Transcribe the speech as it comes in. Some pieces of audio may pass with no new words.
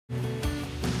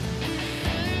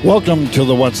Welcome to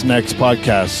the What's Next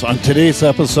podcast. On today's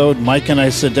episode, Mike and I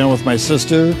sit down with my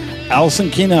sister, Allison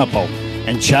Kienapple,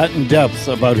 and chat in depth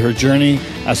about her journey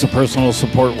as a personal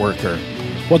support worker.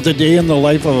 What the day in the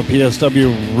life of a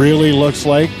PSW really looks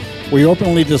like. We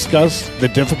openly discuss the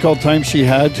difficult time she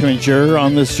had to endure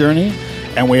on this journey,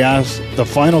 and we ask the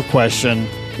final question,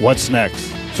 what's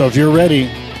next? So if you're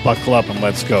ready, buckle up and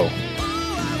let's go.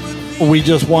 We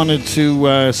just wanted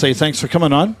to say thanks for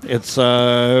coming on. It's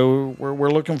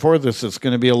we're looking forward to this. It's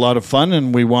going to be a lot of fun,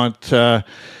 and we want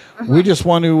we just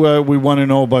want to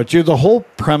know about you. The whole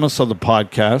premise of the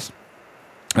podcast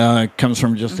comes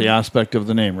from just the aspect of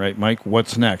the name, right, Mike?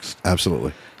 What's next?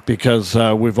 Absolutely. Because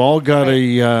we've all got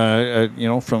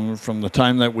from the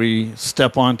time that we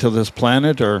step onto this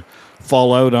planet or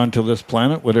fall out onto this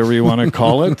planet, whatever you want to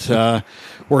call it,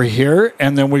 we're here,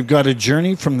 and then we've got a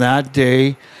journey from that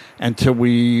day until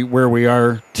where we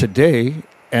are today,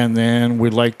 and then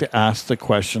we'd like to ask the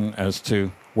question as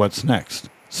to what's next.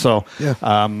 So,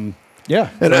 And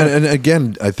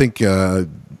again, I think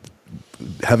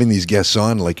having these guests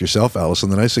on, like yourself,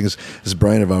 Allison, the nice thing is, as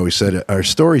Bryan have always said, our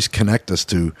stories connect us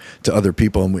to other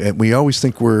people, and we always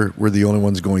think we're the only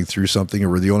ones going through something, or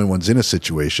we're the only ones in a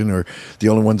situation, or the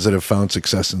only ones that have found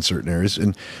success in certain areas.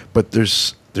 But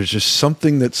there's just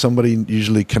something that somebody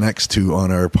usually connects to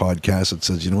on our podcast that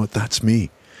says, you know what, that's me.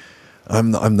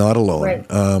 I'm not alone. Right.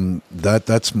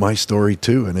 That's my story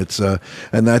too, and it's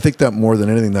and I think that more than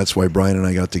anything, that's why Bryan and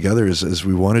I got together is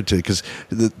we wanted to, because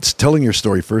telling your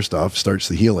story first off starts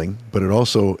the healing, but it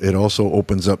also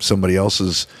opens up somebody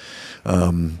else's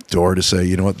door to say,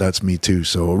 you know what, that's me too.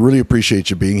 So I really appreciate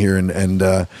you being here, and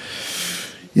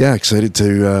excited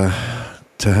to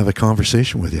have a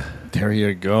conversation with you. There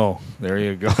you go.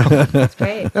 That's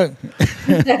great.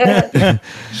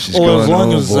 She's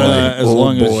going, as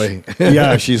long boy. as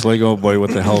yeah, she's like, oh boy, what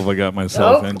the hell have I got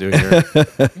myself into here?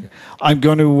 I'm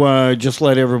going to just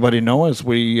let everybody know as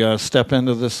we step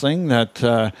into this thing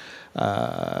that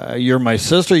you're my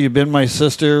sister. You've been my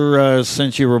sister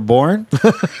since you were born,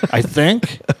 I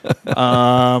think. If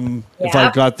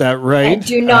I got that right. And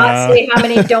do not say how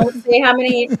many. Don't say how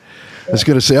many. I was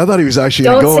going to say, I thought he was actually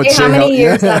going to go and say how many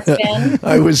years that's been.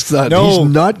 I was thought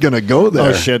he's not going to go there.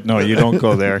 Oh shit! No, you don't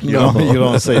go there. You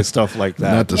don't say stuff like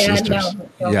that. Not the sisters.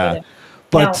 No,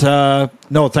 but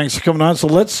no, thanks for coming on. So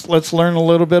let's learn a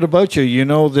little bit about you. You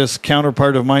know, this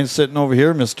counterpart of mine sitting over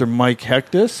here, Mr. Mike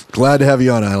Hectus. Glad to have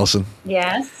you on, Allison.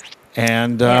 Yes.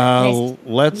 And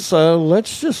let's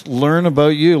just learn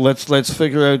about you. Let's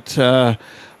figure out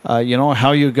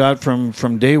how you got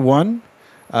from day one.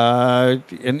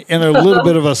 In a little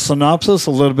bit of a synopsis,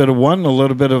 a little bit of a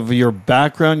little bit of your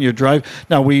background, your drive.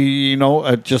 Now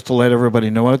just to let everybody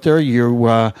know out there, you're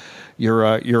a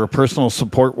personal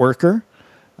support worker.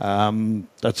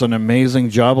 That's an amazing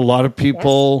job. A lot of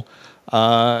people,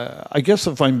 I guess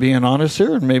if I'm being honest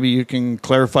here, and maybe you can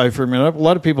clarify for a minute, a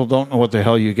lot of people don't know what the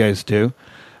hell you guys do.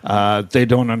 They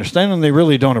don't understand, and they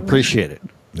really don't appreciate it.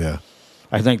 Yeah.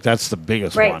 I think that's the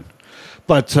biggest one.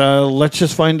 But let's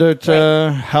just find out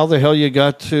how the hell you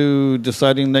got to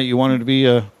deciding that you wanted to be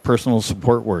a personal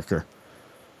support worker.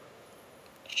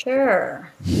 Sure.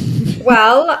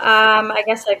 Well, I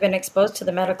guess I've been exposed to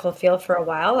the medical field for a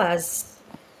while, as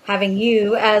having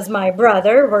you as my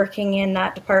brother working in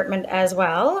that department as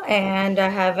well, and I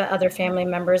have other family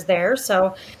members there.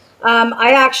 So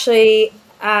I actually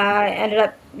ended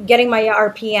up getting my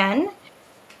RPN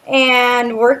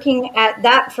and working at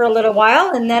that for a little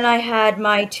while, and then I had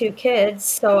my two kids,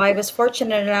 so I was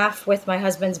fortunate enough with my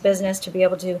husband's business to be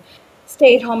able to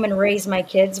stay at home and raise my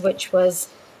kids, which was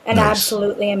an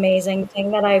absolutely amazing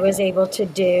thing that I was able to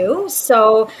do.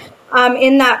 So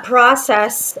in that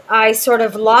process, I sort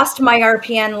of lost my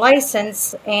RPN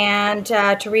license, and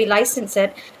to relicense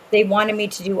it, they wanted me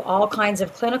to do all kinds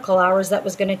of clinical hours that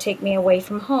was going to take me away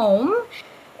from home.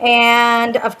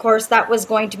 And of course, that was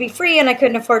going to be free, and I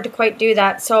couldn't afford to quite do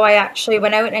that. So I actually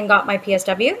went out and got my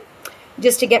PSW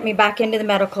just to get me back into the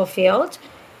medical field.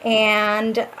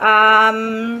 And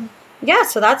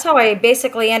so that's how I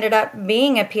basically ended up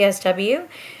being a PSW.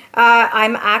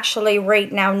 I'm actually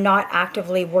right now not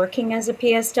actively working as a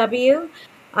PSW.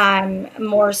 I'm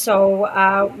more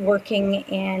so working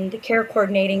in the care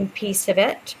coordinating piece of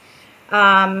it.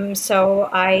 So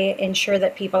I ensure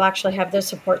that people actually have those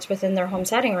supports within their home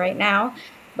setting right now.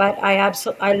 But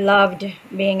I loved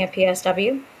being a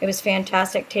PSW. It was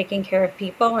fantastic taking care of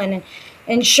people and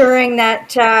ensuring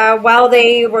that while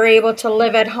they were able to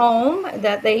live at home,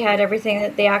 that they had everything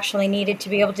that they actually needed to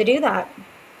be able to do that.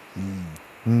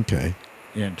 Okay.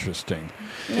 Interesting.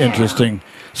 Yeah. Interesting.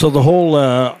 So the whole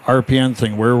RPN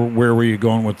thing, where were you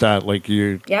going with that? Like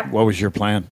Yep. what was your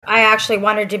plan? I actually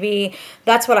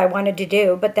that's what I wanted to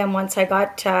do. But then once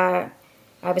I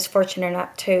was fortunate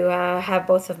enough to have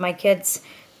both of my kids,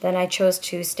 then I chose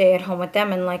to stay at home with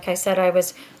them. And like I said, I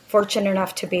was fortunate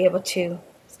enough to be able to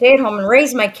stay at home and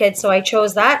raise my kids. So I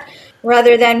chose that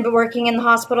rather than working in the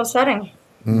hospital setting.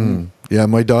 Yeah,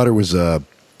 my daughter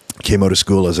came out of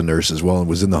school as a nurse as well and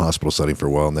was in the hospital setting for a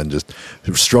while, and then just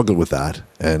struggled with that.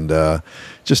 And I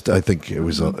think it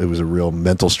was a real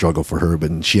mental struggle for her.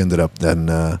 But she ended up then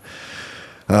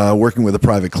working with a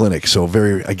private clinic. So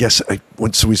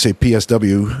once we say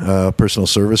PSW, personal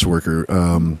service worker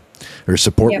or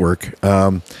support work.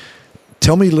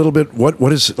 Tell me a little bit.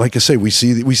 What is, like I say, we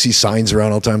see signs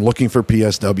around all the time looking for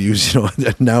PSWs. You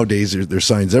know, nowadays there's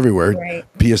signs everywhere. Right.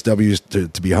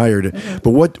 PSWs to be hired.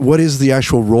 But what is the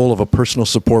actual role of a personal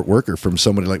support worker from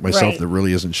somebody like myself that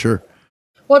really isn't sure?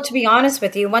 Well, to be honest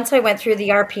with you, once I went through the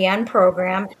RPN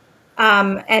program,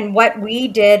 and what we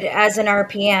did as an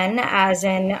RPN, as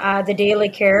in the daily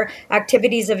care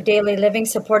activities of daily living,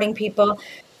 supporting people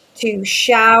to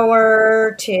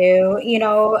shower,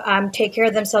 to take care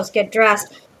of themselves, get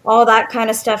dressed, all that kind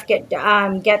of stuff,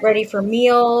 get ready for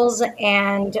meals,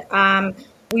 and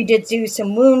we did do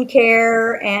some wound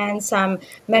care and some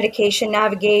medication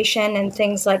navigation and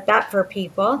things like that for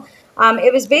people.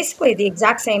 It was basically the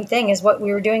exact same thing as what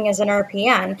we were doing as an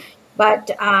RPN, but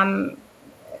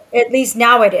at least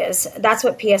now it is. That's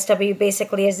what PSW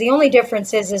basically is. The only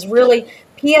difference is really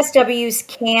PSWs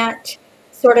can't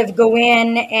sort of go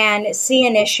in and see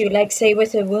an issue, like say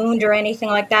with a wound or anything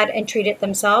like that, and treat it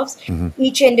themselves.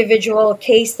 Each individual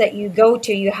case that you go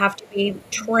to, you have to be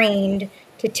trained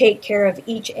to take care of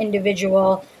each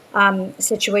individual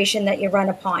situation that you run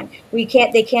upon. They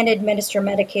can't administer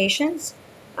medications.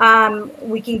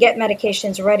 We can get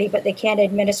medications ready, but they can't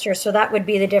administer. So that would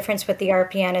be the difference with the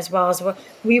RPN as well, as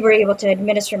we were able to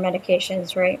administer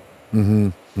medications, right?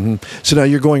 So now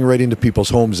you're going right into people's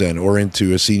homes then, or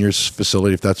into a seniors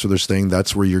facility, if that's where they're staying.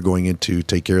 That's where you're going in to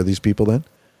take care of these people then?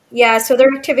 Yeah, so their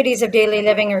activities of daily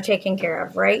living are taken care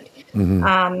of, right?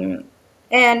 And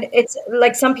it's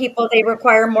like some people, they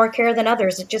require more care than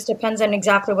others. It just depends on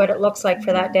exactly what it looks like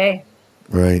for that day.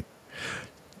 Right.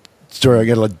 Sorry, I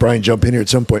got to let Bryan jump in here at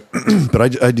some point,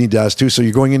 but I need to ask too. So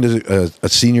you're going into a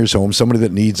senior's home, somebody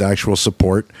that needs actual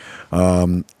support.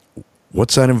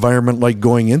 What's that environment like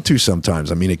going into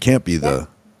sometimes? I mean, it can't be the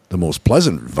most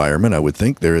pleasant environment, I would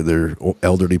think. They're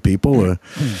elderly people.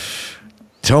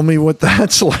 Tell me what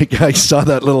that's like. I saw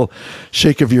that little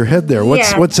shake of your head there.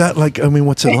 What's that like? I mean,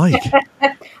 what's it like?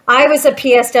 I was a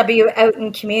PSW out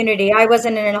in community. I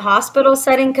wasn't in a hospital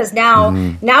setting because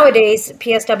nowadays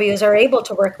PSWs are able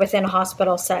to work within a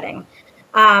hospital setting.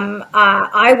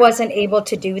 I wasn't able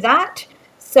to do that.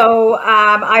 So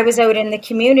I was out in the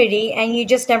community, and you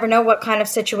just never know what kind of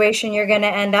situation you're going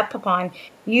to end up upon.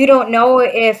 You don't know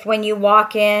if when you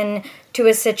walk in to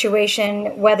a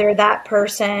situation, whether that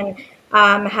person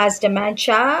has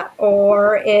dementia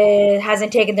or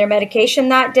hasn't taken their medication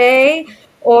that day,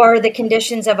 or the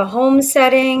conditions of a home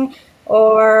setting,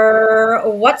 or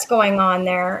what's going on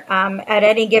there at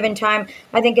any given time.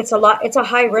 I think it's a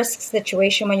high risk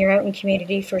situation when you're out in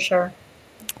community for sure.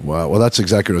 Wow. Well, that's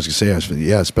exactly what I was going to say.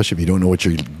 Yeah, especially if you don't know what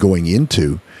you're going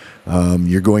into.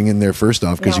 You're going in there first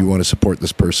off because you want to support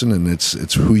this person, and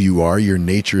it's who you are. Your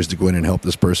nature is to go in and help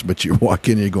this person, but you walk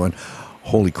in and you're going,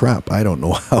 holy crap, I don't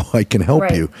know how I can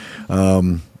help you.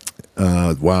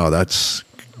 Wow, that's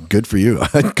good for you.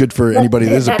 Good for anybody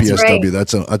that is a PSW.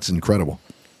 Right. That's incredible.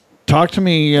 Talk to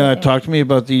me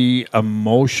about the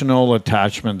emotional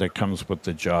attachment that comes with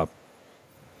the job.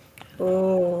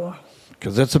 Oh.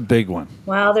 Because that's a big one.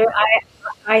 Well,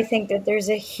 I think that there's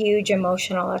a huge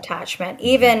emotional attachment.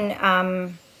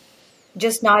 Even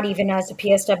just not even as a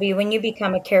PSW, when you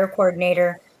become a care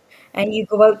coordinator and you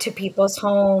go out to people's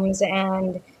homes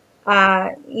and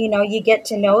you get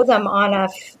to know them on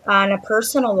a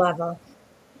personal level,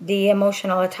 the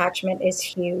emotional attachment is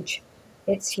huge.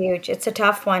 It's huge. It's a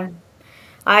tough one.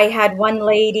 I had one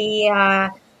lady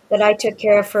that I took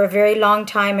care of for a very long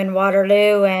time in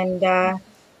Waterloo, and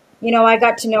I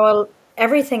got to know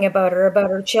everything about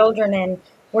her children and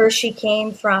where she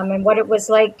came from and what it was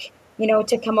like,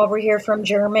 to come over here from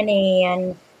Germany.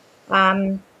 And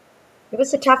it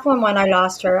was a tough one when I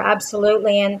lost her,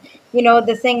 absolutely. And,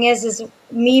 the thing is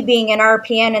me being an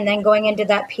RPN and then going into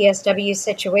that PSW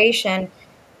situation,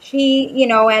 she,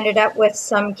 ended up with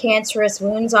some cancerous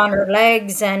wounds on her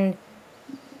legs, and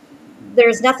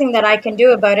there's nothing that I can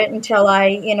do about it until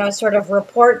I, sort of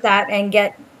report that and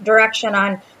get direction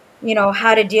on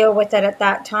how to deal with it at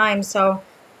that time. So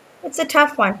it's a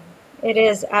tough one. It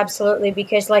is, absolutely,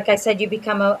 because like I said, you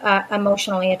become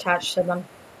emotionally attached to them.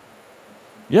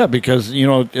 Yeah, because,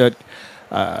 you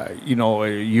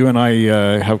and I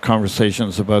have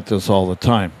conversations about this all the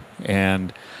time.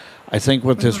 And I think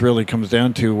what this really comes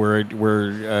down to,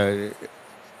 where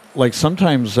like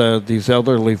sometimes these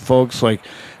elderly folks, like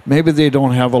maybe they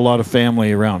don't have a lot of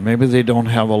family around. Maybe they don't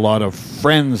have a lot of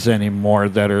friends anymore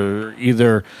that are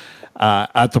either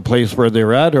at the place where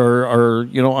they're at, or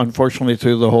unfortunately,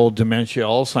 through the whole dementia,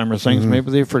 Alzheimer's things, maybe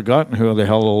they've forgotten who the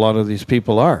hell a lot of these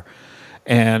people are,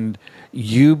 and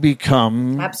you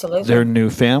become their new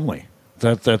family.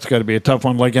 That's got to be a tough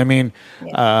one. Like, I mean,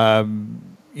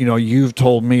 you've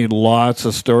told me lots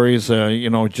of stories.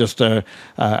 Just a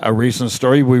recent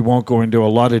story. We won't go into a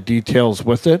lot of details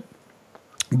with it.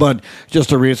 But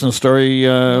just a recent story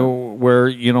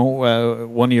where,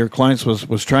 one of your clients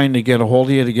was trying to get a hold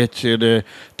of you to get you to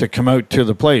come out to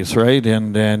the place, right?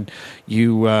 And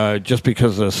you, just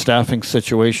because of staffing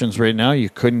situations right now, you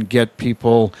couldn't get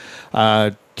people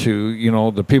to,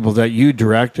 the people that you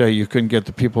direct, you couldn't get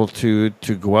the people to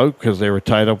go out because they were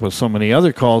tied up with so many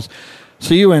other calls.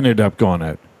 So you ended up going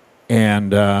out.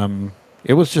 And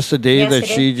it was just a day that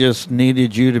she just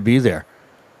needed you to be there.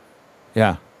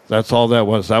 Yeah. That's all that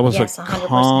was. That was a 100%.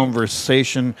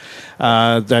 Conversation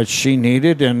that she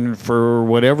needed, and for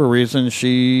whatever reason,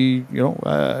 she,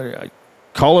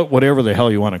 call it whatever the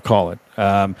hell you want to call it.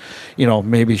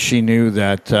 Maybe she knew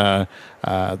that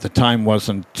the time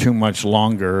wasn't too much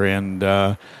longer, and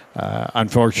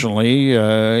unfortunately,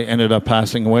 ended up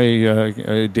passing away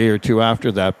a day or two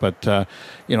after that. But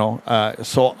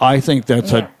so I think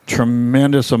that's a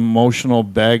tremendous emotional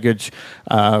baggage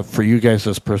for you guys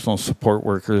as personal support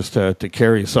workers to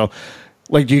carry. So,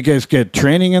 like, do you guys get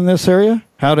training in this area,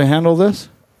 how to handle this?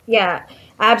 Yeah,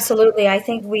 absolutely. I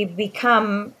think we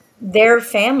become their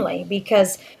family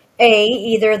because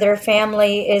either their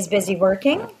family is busy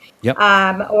working,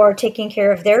 or taking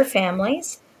care of their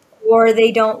families, or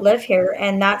they don't live here.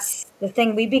 And that's the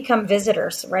thing. We become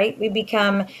visitors, right? We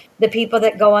become the people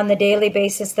that go on the daily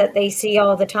basis that they see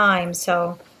all the time.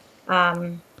 So,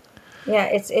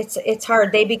 it's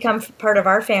hard. They become part of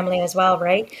our family as well,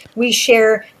 right? We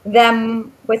share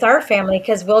them with our family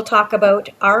because we'll talk about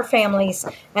our families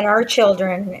and our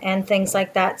children and things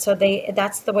like that. So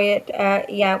that's the way it,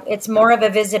 it's more of a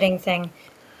visiting thing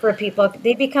for people.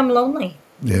 They become lonely.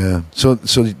 Yeah. So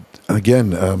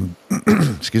again,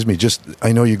 excuse me,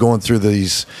 I know you're going through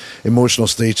these emotional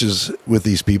stages with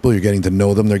these people. You're getting to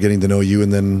know them. They're getting to know you.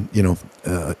 And then,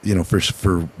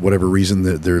 for whatever reason,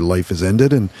 their life has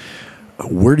ended. And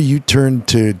where do you turn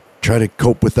to try to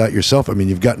cope with that yourself? I mean,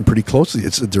 you've gotten pretty close.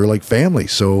 They're like family.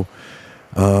 So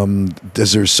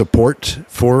is there support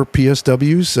for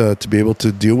PSWs to be able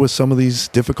to deal with some of these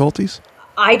difficulties?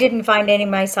 I didn't find any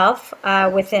myself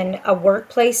within a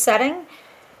workplace setting.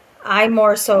 I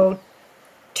more so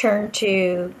turn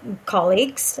to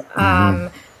colleagues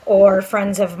or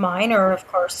friends of mine, or of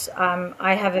course,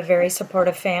 I have a very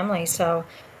supportive family, so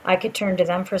I could turn to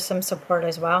them for some support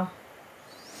as well.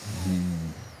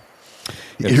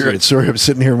 Sorry, I'm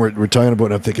sitting here and we're talking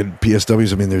about it. I'm thinking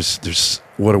PSWs. I mean, there's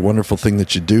what a wonderful thing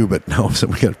that you do, but now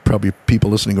we got probably people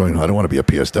listening going, I don't want to be a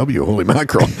PSW. Holy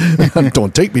mackerel!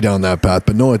 Don't take me down that path.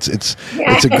 But no, it's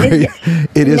a great.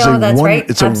 It's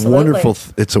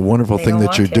a wonderful thing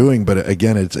that you're doing. But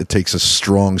again, it takes a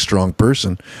strong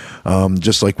person.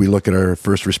 Just like we look at our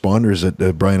first responders that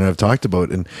Bryan and I have talked about,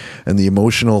 and the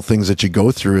emotional things that you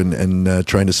go through, and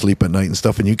trying to sleep at night and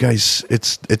stuff. And you guys,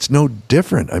 it's no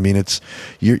different. I mean,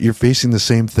 you're facing the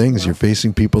same things. You're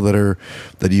facing people that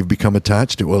you've become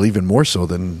attached to. Well, even more so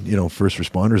than first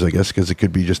responders, I guess, because it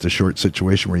could be just a short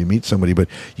situation where you meet somebody, but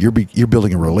you're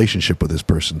building a relationship with this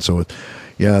person. So,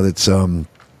 that's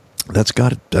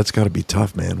got to be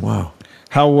tough, man. Wow.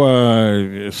 How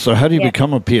do you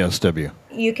become a PSW?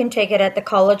 You can take it at the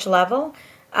college level.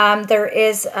 There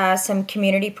is some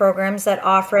community programs that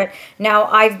offer it. Now,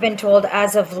 I've been told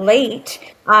as of late,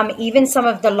 even some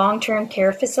of the long-term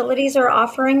care facilities are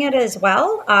offering it as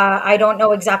well. I don't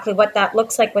know exactly what that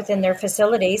looks like within their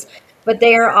facilities, but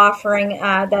they are offering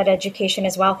that education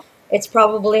as well. It's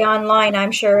probably online,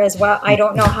 I'm sure, as well. I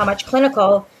don't know how much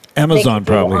clinical Amazon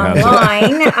probably has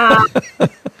online.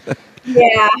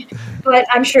 Yeah, but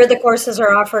I'm sure the courses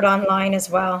are offered online as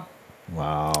well.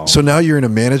 Wow. So now you're in a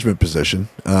management position.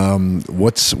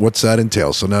 What's that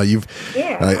entail? So now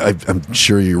I'm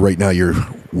sure you're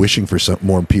wishing for some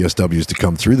more PSWs to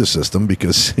come through the system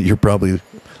because you're probably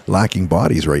lacking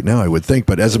bodies right now, I would think.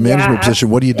 But as a management position,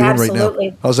 what are you doing right now?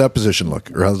 How's that position look,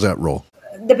 or how's that roll?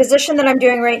 the position that I'm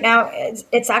doing right now,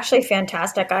 it's actually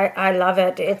fantastic. I love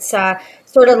it. It's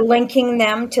sort of linking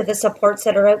them to the supports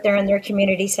that are out there in their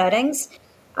community settings.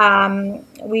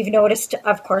 We've noticed,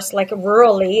 of course, like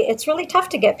rurally, it's really tough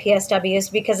to get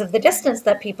PSWs because of the distance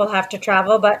that people have to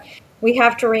travel. But we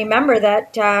have to remember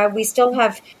that we still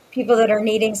have people that are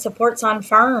needing supports on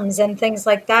farms and things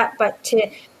like that. But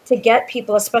to get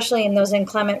people, especially in those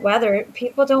inclement weather,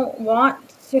 people don't want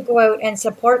to go out and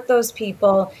support those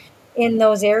people in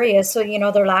those areas. So,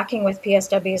 they're lacking with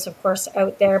PSWs, of course,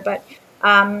 out there. But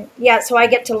so I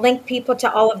get to link people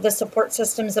to all of the support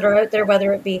systems that are out there,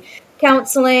 whether it be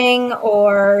counseling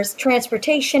or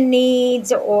transportation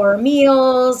needs or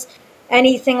meals,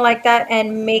 anything like that,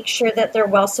 and make sure that they're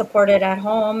well supported at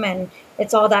home. And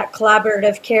it's all that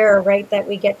collaborative care, right, that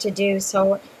we get to do.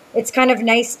 So it's kind of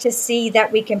nice to see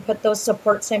that we can put those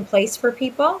supports in place for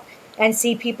people and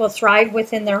see people thrive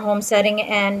within their home setting.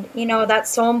 And,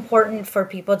 that's so important for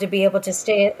people to be able to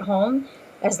stay at home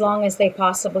as long as they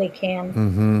possibly can.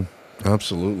 Mm-hmm.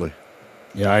 Absolutely.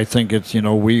 Yeah, I think it's,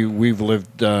 we've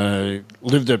lived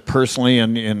it personally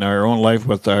in our own life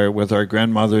with our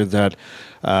grandmother that,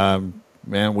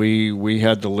 man, we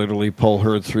had to literally pull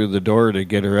her through the door to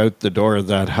get her out the door of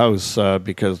that house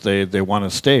because they want to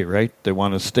stay, right? They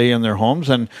want to stay in their homes,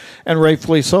 and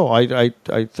rightfully so. I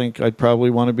think I'd probably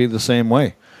want to be the same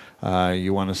way.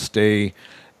 You want to stay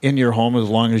in your home as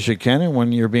long as you can, and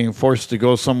when you're being forced to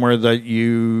go somewhere that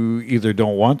you either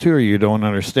don't want to or you don't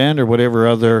understand or whatever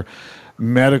other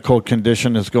medical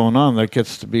condition is going on, that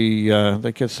gets to be a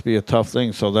tough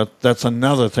thing. So that's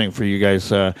another thing for you guys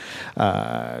to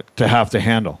have to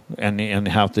handle and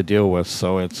have to deal with.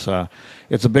 So it's a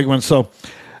big one. So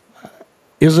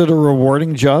is it a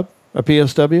rewarding job, a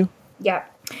PSW? Yeah,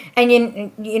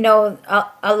 and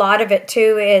a lot of it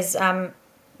too is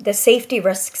the safety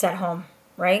risks at home,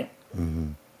 right?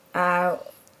 Mm-hmm.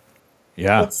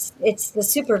 Yeah, it's the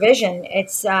supervision.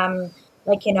 It's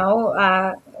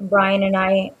Bryan and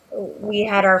I, we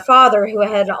had our father who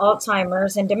had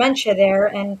Alzheimer's and dementia there,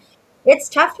 and it's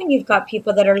tough when you've got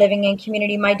people that are living in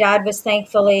community. My dad was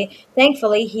thankfully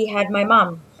he had my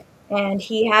mom, and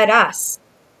he had us,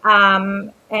 we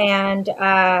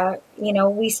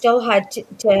still had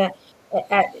to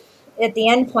at the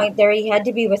end point there, he had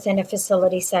to be within a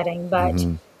facility setting, but.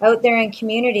 Mm-hmm. Out there in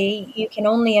community, you can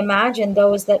only imagine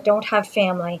those that don't have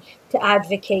family to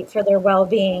advocate for their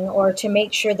well-being or to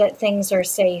make sure that things are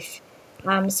safe.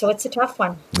 So it's a tough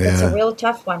one. Yeah. It's a real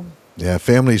tough one. Yeah,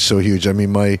 family is so huge. I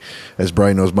mean, as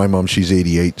Bryan knows, my mom, she's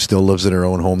 88, still lives in her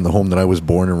own home, the home that I was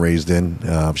born and raised in.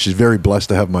 She's very blessed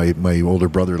to have my older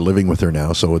brother living with her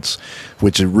now,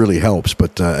 which it really helps.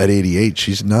 But at 88,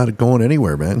 she's not going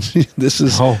anywhere, man. This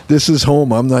is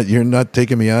home. You're not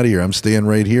taking me out of here. I'm staying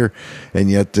right here.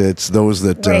 And yet it's those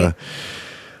that. Right.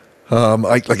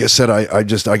 Like I said,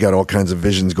 I got all kinds of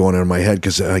visions going on in my head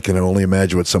because I can only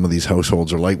imagine what some of these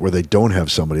households are like where they don't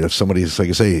have somebody. If somebody's, like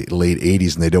I say, late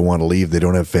 80s and they don't want to leave, they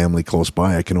don't have family close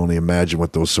by, I can only imagine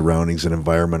what those surroundings and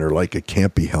environment are like. It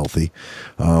can't be healthy.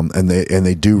 And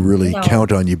they do really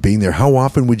count on you being there. How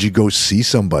often would you go see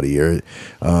somebody? Or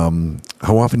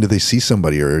how often do they see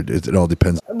somebody? Or it all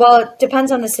depends? Well, it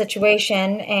depends on the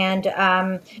situation. And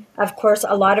of course,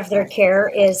 a lot of their care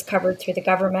is covered through the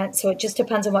government. So it just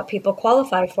depends on what people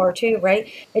qualify for too, right?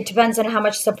 It depends on how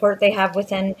much support they have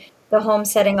within the home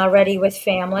setting already with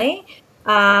family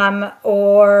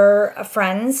or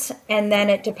friends. And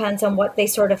then it depends on what they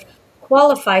sort of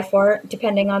qualify for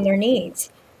depending on their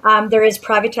needs. There is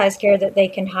privatized care that they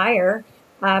can hire,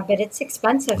 but it's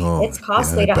expensive. It's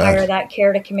costly to hire that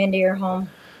care to come into your home.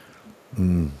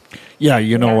 Mm. Yeah,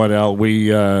 you know what, Al?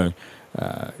 We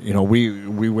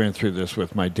went through this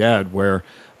with my dad, where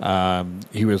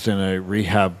he was in a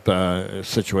rehab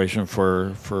situation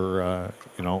for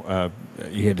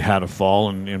he had a fall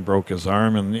and broke his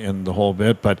arm and the whole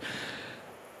bit, but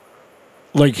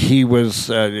like he was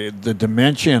the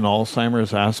dementia and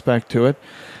Alzheimer's aspect to it.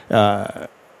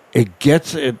 It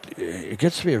gets to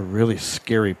be a really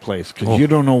scary place because you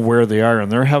don't know where they are,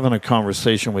 and they're having a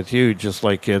conversation with you just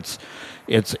like it's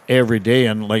every day.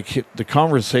 And like the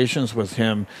conversations with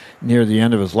him near the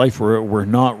end of his life were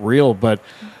not real, but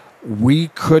we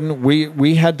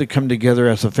had to come together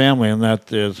as a family, and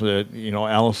that is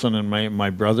Allison and my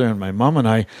brother and my mom and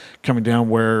I coming down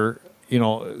where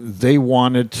they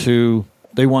wanted to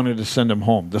send him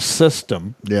home. The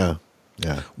system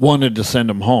wanted to send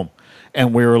him home.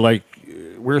 And we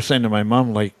were saying to my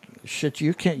mom, like, shit,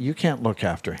 you can't look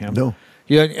after him. No.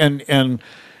 Yeah, and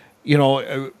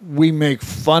we make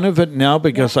fun of it now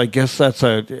because I guess that's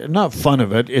not fun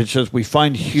of it. It's just we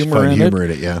find humor in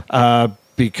it. Yeah.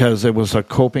 because it was a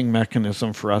coping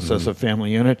mechanism for us as a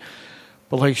family unit.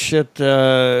 But like shit,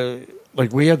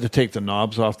 like we had to take the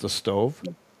knobs off the stove.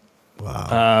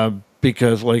 Wow.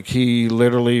 Because like he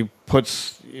literally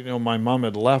puts, my mom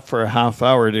had left for a half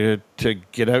hour to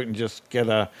get out and just get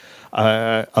a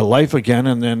life again,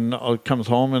 and then comes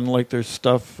home and like there's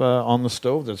stuff on the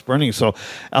stove that's burning. So,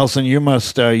 Allison,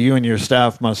 you and your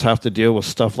staff must have to deal with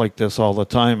stuff like this all the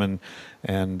time,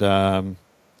 and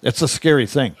it's a scary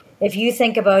thing. If you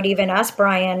think about even us,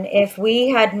 Bryan, if we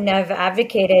hadn't have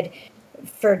advocated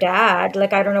for Dad,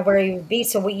 like I don't know where he would be.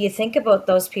 So what you think about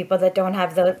those people that don't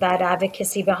have that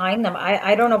advocacy behind them,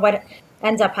 I don't know what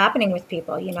ends up happening with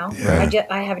people. Yeah.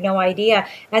 I have no idea.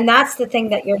 And that's the thing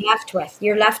that you're left with.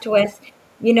 You're left with,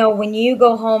 when you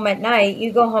go home at night,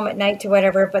 to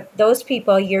whatever. But those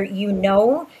people,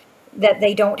 that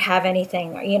they don't have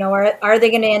anything. Are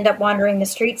they going to end up wandering the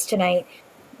streets tonight?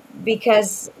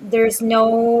 Because there's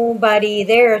nobody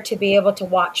there to be able to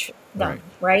watch them,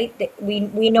 right?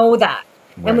 We know that.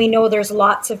 Right. And we know there's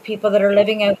lots of people that are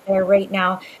living out there right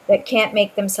now that can't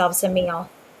make themselves a meal,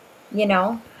 Yeah,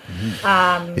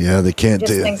 they can't.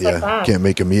 Things like that. Can't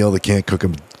make a meal. They can't cook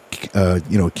them.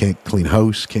 Can't clean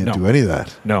house. Can't do any of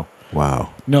that. No.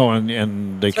 Wow. No,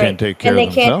 and they can't take care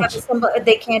of themselves.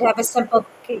 They can't have a simple,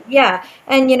 yeah.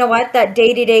 And you know what? That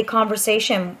day-to-day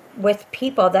conversation with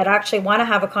people that actually want to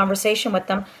have a conversation with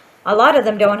them, a lot of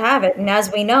them don't have it. And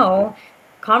as we know,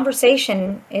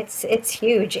 conversation, it's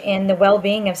huge in the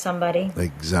well-being of somebody.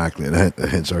 Exactly. And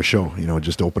hence our show,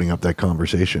 just opening up that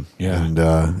conversation. Yeah.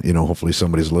 And, hopefully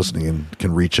somebody's listening and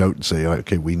can reach out and say,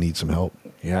 okay, we need some help.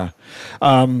 Yeah.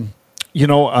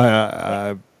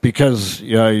 Because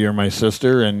you're my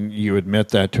sister and you admit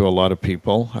that to a lot of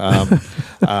people.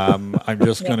 I'm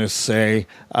just going to say,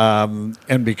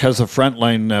 and because of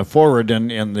Frontline Forward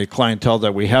and the clientele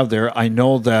that we have there, I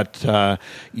know that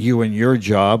you and your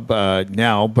job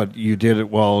now, but you did it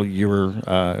while you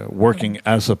were working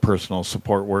as a personal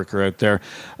support worker out there.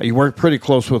 You work pretty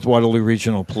close with Waterloo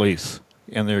Regional Police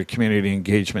and their community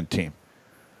engagement team.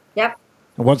 Yep.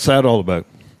 And what's that all about?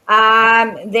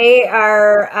 They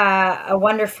are a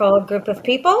wonderful group of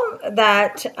people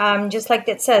that, just like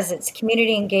it says, it's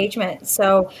community engagement.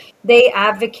 So they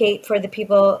advocate for the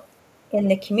people in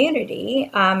the community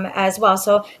as well.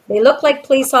 So they look like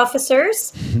police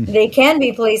officers. They can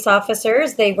be police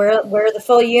officers. They wear the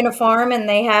full uniform and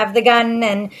they have the gun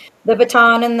and the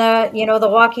baton and the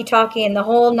walkie-talkie and the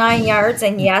whole 9 yards.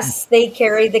 And yes, they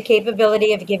carry the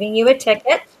capability of giving you a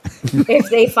ticket if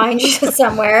they find you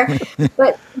somewhere.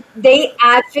 But they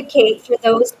advocate for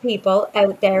those people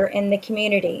out there in the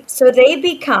community. So they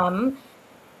become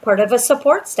part of a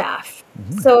support staff.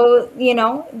 Mm-hmm. So,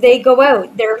 they go out,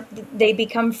 they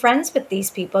become friends with these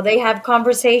people. They have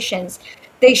conversations.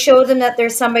 They show them that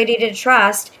there's somebody to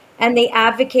trust, and they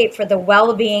advocate for the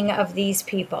well-being of these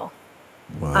people.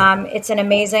 Wow. It's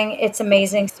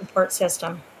amazing support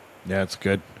system. Yeah, it's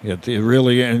good. It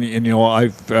really, and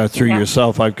I've through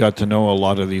yourself, I've got to know a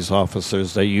lot of these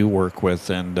officers that you work with,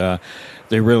 and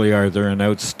they really are. They're an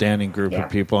outstanding group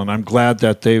of people, and I'm glad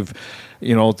that they've,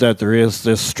 that there is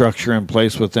this structure in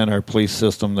place within our police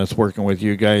system that's working with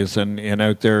you guys and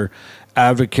out there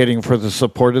advocating for the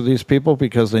support of these people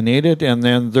because they need it, and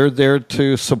then they're there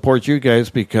to support you guys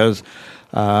because,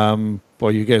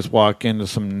 you guys walk into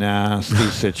some nasty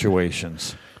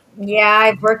situations. Yeah,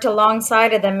 I've worked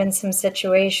alongside of them in some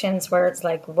situations where it's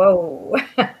like, whoa.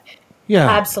 Yeah.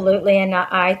 Absolutely. And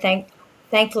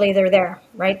thankfully they're there,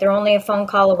 right? They're only a phone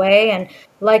call away. And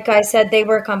like I said, they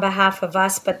work on behalf of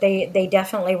us, but they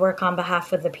definitely work on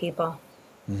behalf of the people.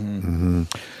 Mm-hmm. Mm-hmm.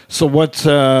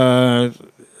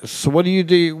 So what do you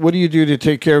do? What do you do to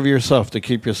take care of yourself, to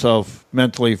keep yourself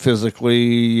mentally,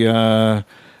 physically,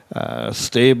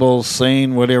 stable,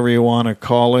 sane, whatever you want to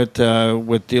call it,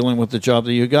 with dealing with the job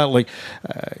that you got? Like,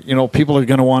 people are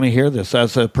going to want to hear this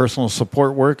as a personal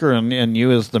support worker, and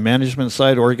you as the management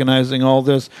side organizing all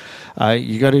this.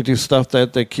 You got to do stuff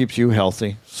that keeps you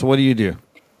healthy. So what do you do?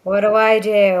 What do I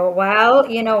do? Well,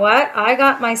 you know what? I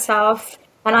got myself,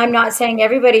 and I'm not saying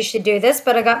everybody should do this,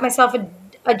 but I got myself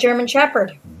a German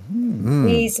Shepherd. Mm-hmm.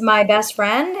 He's my best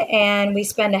friend, and we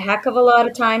spend a heck of a lot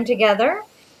of time together.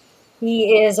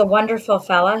 He is a wonderful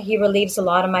fella. He relieves a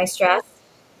lot of my stress.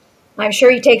 I'm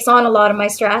sure he takes on a lot of my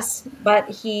stress, but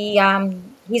he's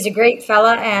a great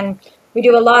fella, and we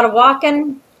do a lot of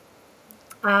walking.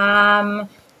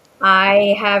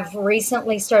 I have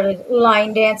recently started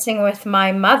line dancing with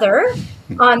my mother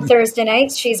on Thursday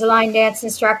nights. She's a line dance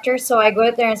instructor, so I go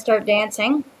out there and start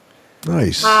dancing.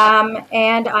 Nice.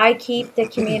 And I keep the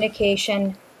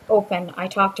communication open. I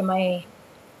talk to my,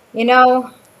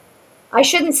 I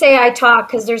shouldn't say I talk,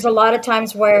 because there's a lot of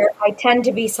times where I tend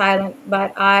to be silent,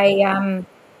 but I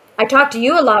talk to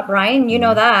you a lot, Bryan. You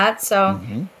know that, so.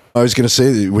 Mm-hmm. I was going to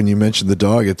say that when you mentioned the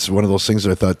dog, it's one of those things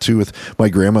that I thought too with my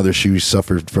grandmother. She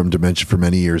suffered from dementia for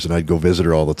many years, and I'd go visit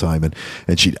her all the time,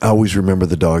 and she'd always remember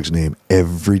the dog's name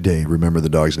every day. Remember the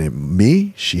dog's name.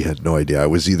 Me, she had no idea. I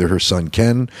was either her son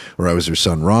Ken or I was her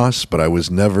son Ross, but I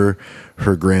was never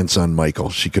her grandson Michael.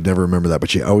 She could never remember that, but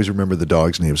she always remembered the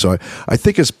dog's name. So I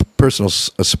think as personal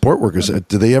support workers,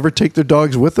 do they ever take their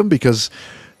dogs with them? Because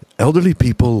elderly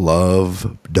people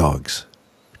love dogs.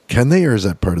 Can they, or is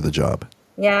that part of the job?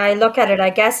 Yeah, I look at it. I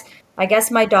guess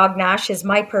my dog Nash is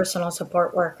my personal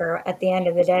support worker at the end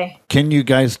of the day. Can you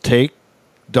guys take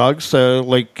dogs,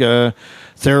 like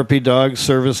therapy dogs,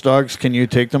 service dogs? Can you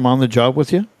take them on the job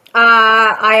with you?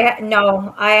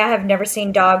 No, I have never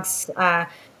seen dogs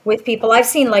with people. I've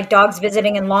seen like dogs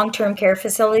visiting in long-term care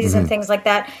facilities and things like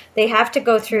that. They have to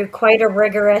go through quite a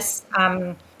rigorous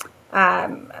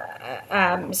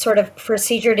sort of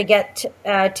procedure to get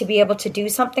to be able to do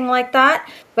something like that.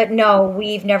 But no,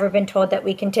 we've never been told that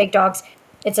we can take dogs.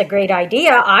 It's a great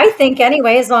idea, I think,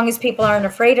 anyway, as long as people aren't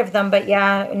afraid of them. But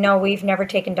yeah, no, we've never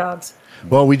taken dogs.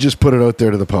 Well, we just put it out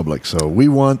there to the public, so we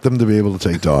want them to be able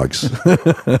to take dogs.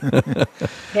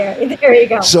 There you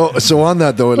go. So on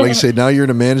that though, like I say, now you're in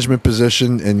a management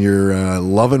position and you're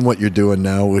loving what you're doing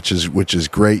now, which is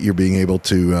great. You're being able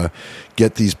to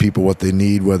get these people what they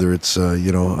need, whether it's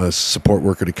a support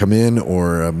worker to come in,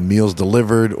 or meals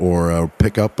delivered, or a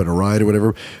pickup and a ride or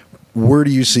whatever. Where do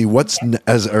you see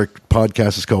as our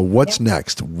podcast is called? What's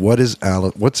next?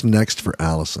 What's next for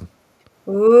Allison?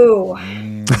 Ooh.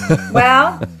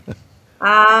 Well,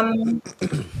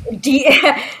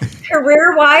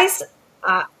 career-wise,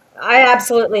 I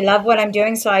absolutely love what I'm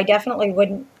doing, so I definitely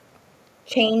wouldn't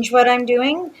change what I'm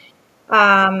doing.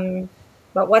 But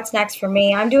what's next for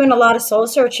me? I'm doing a lot of soul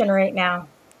searching right now.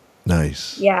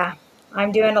 Nice. Yeah,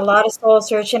 I'm doing a lot of soul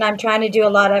searching. I'm trying to do a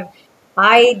lot of...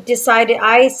 I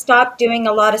stopped doing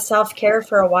a lot of self-care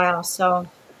for a while, so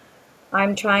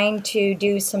I'm trying to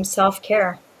do some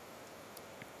self-care.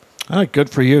 Good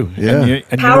for you. Yeah.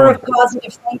 And Power of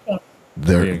positive thinking.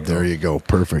 There you go.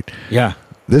 Perfect. Yeah.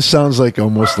 This sounds like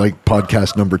almost like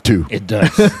podcast number 2. It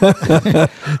does.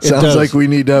 Sounds like we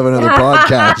need to have another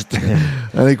podcast.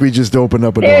 I think we just opened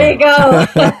up a door. There you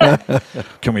go.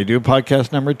 Can we do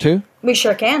podcast number 2? We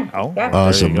sure can. Oh, yeah.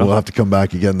 Awesome. We'll have to come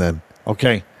back again then.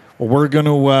 Okay. Well, we're going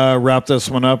to wrap this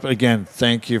one up. Again,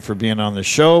 thank you for being on the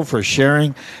show, for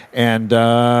sharing. And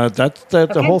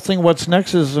the whole thing, what's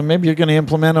next is maybe you're going to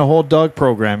implement a whole dog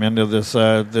program into this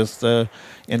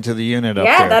into the unit up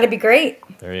there. Yeah, that'd be great.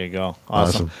 There you go.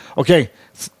 Awesome. Okay.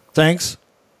 Thanks.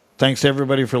 Thanks,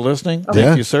 everybody, for listening. Okay.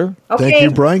 Thank you, sir. Okay. Thank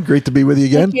you, Bryan. Great to be with you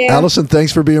again. Thank you. Allison,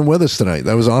 thanks for being with us tonight.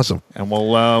 That was awesome. And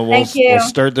we'll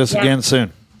start this again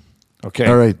soon. Okay.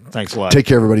 All right. Thanks a lot. Take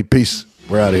care, everybody. Peace.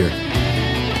 We're out of here.